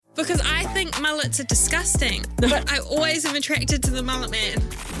because I think mullets are disgusting, but I always am attracted to the mullet man.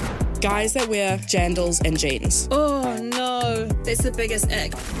 Guys that wear jandals and jeans. Oh no, that's the biggest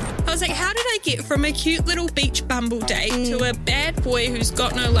ick. I was like, how did I get from a cute little beach bumble date to a bad boy who's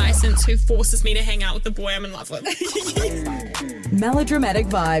got no license who forces me to hang out with the boy I'm in love with? Melodramatic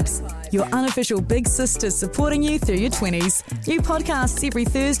Vibes, your unofficial big sister supporting you through your 20s. New podcasts every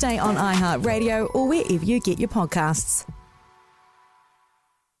Thursday on iHeartRadio or wherever you get your podcasts.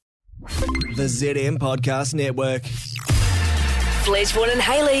 The ZM Podcast Network. Fletch, Vaughan and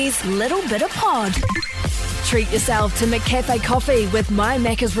Hayley's Little Bitta Pod. Treat yourself to McCafe coffee with My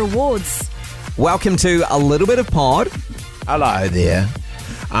Macca's Rewards. Welcome to A Little Bit of Pod. Hello there.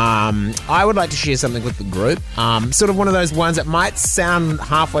 I would like to share something with the group. Sort of one of those ones that might sound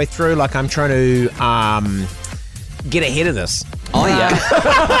halfway through like I'm trying to get ahead of this. Oh,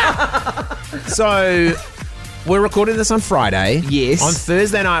 yeah. So, we're recording this on Friday. Yes. On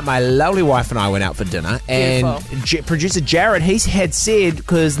Thursday night, my lovely wife and I went out for dinner. And producer Jared, he had said,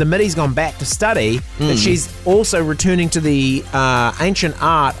 because the Middy's gone back to study, that she's also returning to the ancient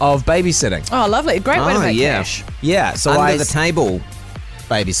art of babysitting. Oh, lovely. Great way to make cash. Yeah. So Under the table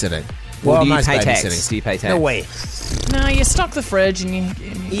babysitting. Or do you most pay babysitting. tax? Do you pay tax? No way. No, you stock the fridge and you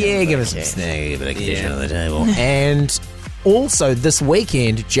Give us some snack, a bit of cash on the table. And also this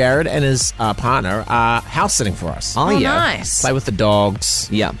weekend, Jared and his partner are house sitting for us. Oh, yeah. Nice. Play with the dogs.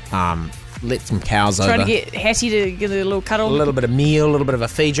 Yeah. Let some cows Trying over. to get Hattie to get a little cuddle. A little bit of meal, a little bit of a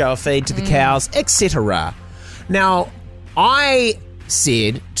feed to the cows, etc. Now, I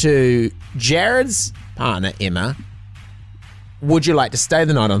said to Jared's partner, Emma, would you like to stay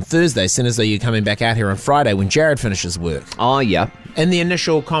the night on Thursday, seeing as though you're coming back out here on Friday when Jared finishes work? Oh, yeah. In the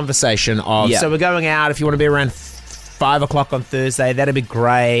initial conversation of, so we're going out, if you want to be around 5 o'clock on Thursday, that'd be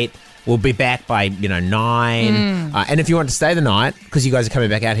great. We'll be back by, 9. And if you want to stay the night, because you guys are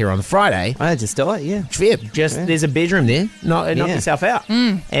coming back out here on the Friday. I just do it, yeah. Fair. There's a bedroom there. Knock yourself out.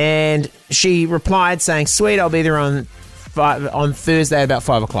 And she replied saying, sweet, I'll be there on Thursday about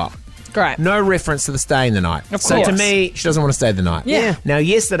 5 o'clock. Great. No reference to the staying the night. Of so course. to me, she doesn't want to stay the night. Yeah. Now,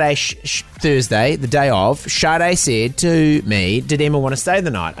 yesterday, Thursday, the day of, Sade said to me, did Emma want to stay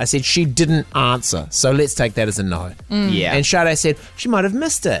the night? I said she didn't answer, so let's take that as a no. Yeah. And Sade said, she might have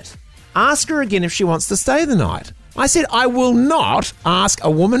missed it. Ask her again if she wants to stay the night. I said, I will not ask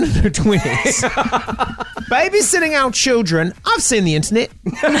a woman in her 20s. Babysitting our children, I've seen the internet.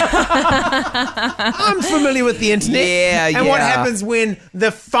 I'm familiar with the internet. And what happens when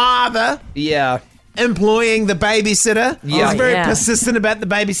the father employing the babysitter is very persistent about the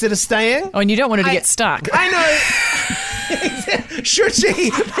babysitter staying. Oh, and you don't want her to get stuck. I know. Should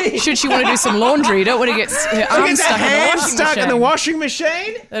she want to do some laundry? You don't want to get her arm stuck in the washing machine. In the washing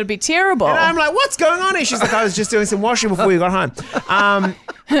machine. That'd be terrible. And I'm like, what's going on here? She's like, I was just doing some washing before you got home.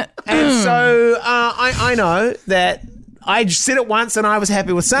 And so I know that I said it once and I was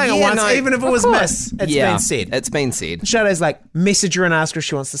happy with saying it once, even if it was miss. It's been said. It's been said. Sade's like, message her and ask her if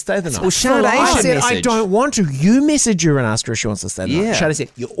she wants to stay the night. Well, Sade I should said, message. I don't want to. You message her and ask her if she wants to stay the night. Sade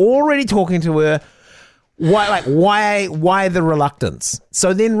said, you're already talking to her. Why the reluctance?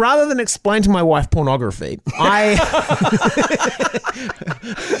 So then, rather than explain to my wife pornography, I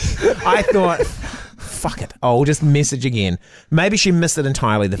thought, fuck it, I'll just message again. Maybe she missed it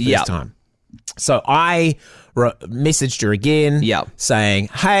entirely the first time. So I messaged her again, saying,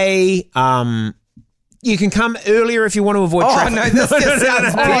 hey, you can come earlier if you want to avoid traffic. No, this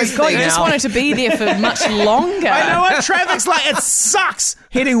sounds Oh my God, you just wanted to be there for much longer. I know what traffic's like. It sucks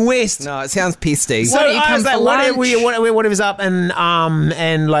heading west. No, it sounds pesty. So I was like, whatever's up,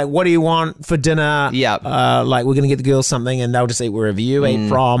 and like, what do you want for dinner? Like, we're gonna get the girls something, and they'll just eat wherever you eat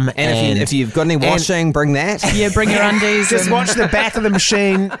from. And if you've got any washing, bring that. Yeah, bring your undies. Just watch the back of the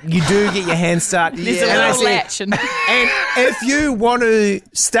machine. You do get your hands stuck. There's a little latch. And if you want to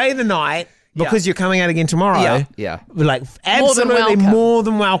stay the night, because you're coming out again tomorrow. Like, absolutely more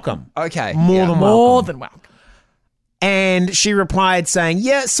than welcome. Okay. More than welcome. And she replied saying,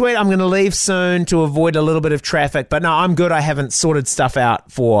 yeah, sweet, I'm going to leave soon to avoid a little bit of traffic. But no, I'm good. I haven't sorted stuff out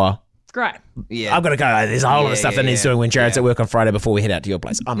for... Great. Yeah. I've got to go. There's a whole lot of stuff that needs doing when Jared's at work on Friday before we head out to your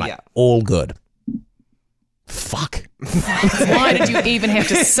place. I'm like, all good. Fuck. Why did you even have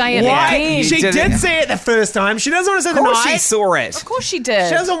to say it again? She did say it the first time. She doesn't want to say the night. Of course she saw it. Of course she did.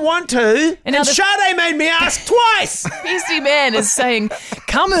 She doesn't want to. And Sade made me ask twice. Beastie Man is saying,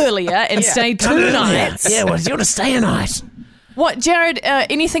 come earlier and stay 2 nights. Yeah, well, do you want to stay a night? What, Jared,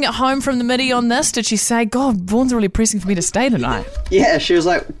 anything at home from the Middy on this? Did she say, God, Vaughan's really pressing for me to stay tonight? Yeah, she was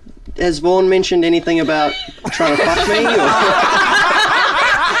like, has Vaughan mentioned anything about trying to fuck me?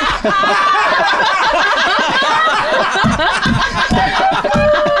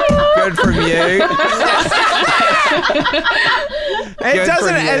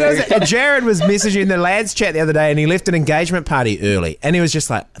 Jared was messaging the lads chat the other day, and he left an engagement party early, and he was just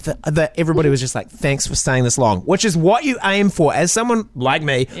like, everybody was just like, thanks for staying this long, which is what you aim for as someone like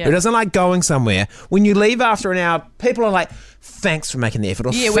me who doesn't like going somewhere. When you leave after an hour, people are like, thanks for making the effort,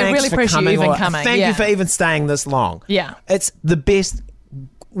 or Yeah, we thanks really for appreciate coming, you even or coming. thank Yeah. you for even staying this long. Yeah. It's the best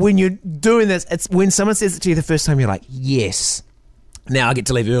when you're doing this. It's when someone says it to you the first time, you're like, yes. Now I get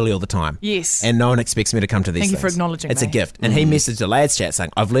to leave early all the time. Yes. And no one expects me to come to these Thank you things. for acknowledging It's me. a gift. And he messaged the lads chat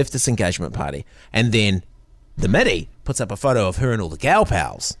saying, I've left this engagement party. And then the MIDI puts up a photo of her and all the gal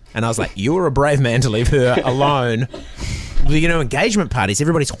pals. And I was like, you're a brave man to leave her alone. You know, engagement parties,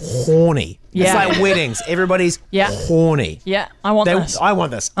 everybody's horny. Yeah. It's like weddings. Everybody's horny. Yeah, I want this. I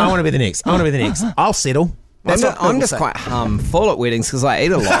want this. I want to be the next. I want to be the next. I'll settle. That's what I'm people just say. quite full at weddings because I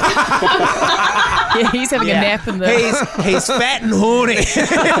eat a lot. Yeah, he's having a nap in the... He's fat and horny.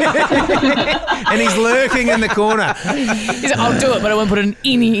 And he's lurking in the corner. He's like, I'll do it, but I won't put in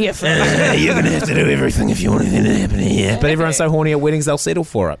any effort. You're going to have to do everything if you want anything to happen here. But everyone's so horny at weddings, they'll settle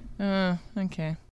for it. Okay.